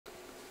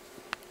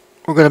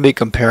We're going to be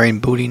comparing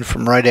booting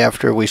from right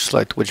after we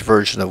select which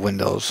version of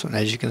Windows. And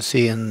as you can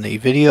see in the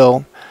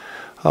video,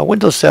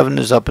 Windows 7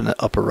 is up in the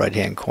upper right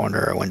hand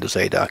corner, Windows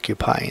 8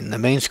 occupying the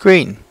main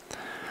screen.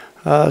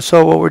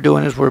 So what we're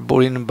doing is we're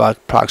booting about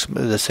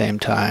approximately the same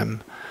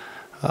time.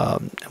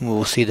 And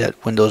we'll see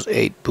that Windows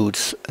 8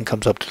 boots and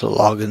comes up to the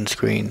login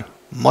screen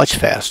much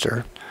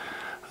faster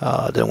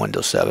than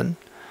Windows 7.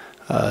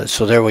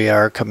 So there we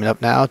are, coming up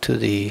now to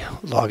the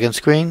login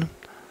screen.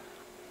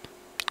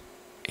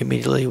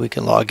 Immediately we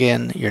can log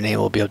in. Your name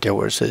will be up there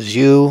where it says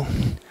you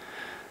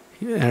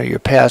enter your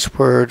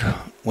password.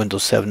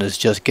 Windows 7 is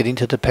just getting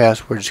to the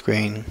password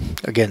screen.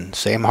 Again,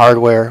 same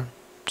hardware,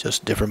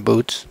 just different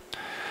boots.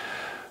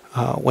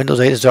 Windows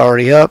 8 is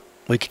already up.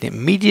 We can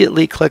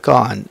immediately click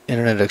on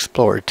Internet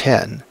Explorer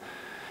 10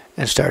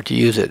 and start to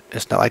use it.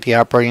 It's not like the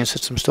operating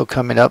system still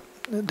coming up.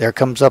 There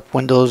comes up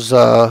Windows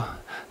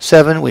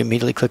 7. We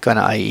immediately click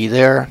on IE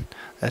there.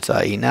 That's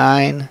IE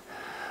 9.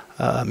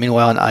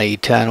 Meanwhile, in IE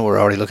 10, we're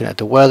already looking at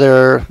the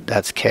weather.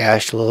 That's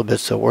cached a little bit,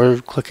 so we're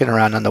clicking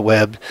around on the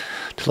web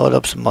to load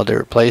up some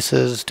other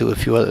places, do a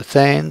few other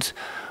things.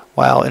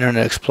 While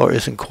Internet Explorer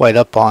isn't quite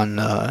up on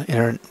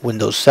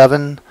Windows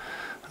 7,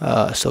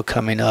 so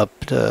coming up,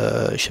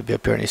 should be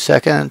up here any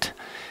second.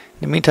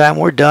 In the meantime,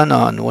 we're done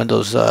on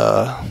Windows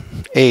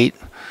 8,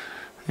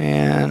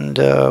 and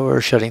we're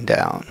shutting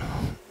down.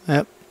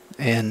 Yep,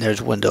 and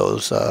there's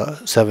Windows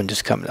 7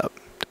 just coming up.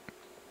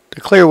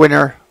 The clear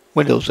winner,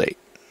 Windows 8.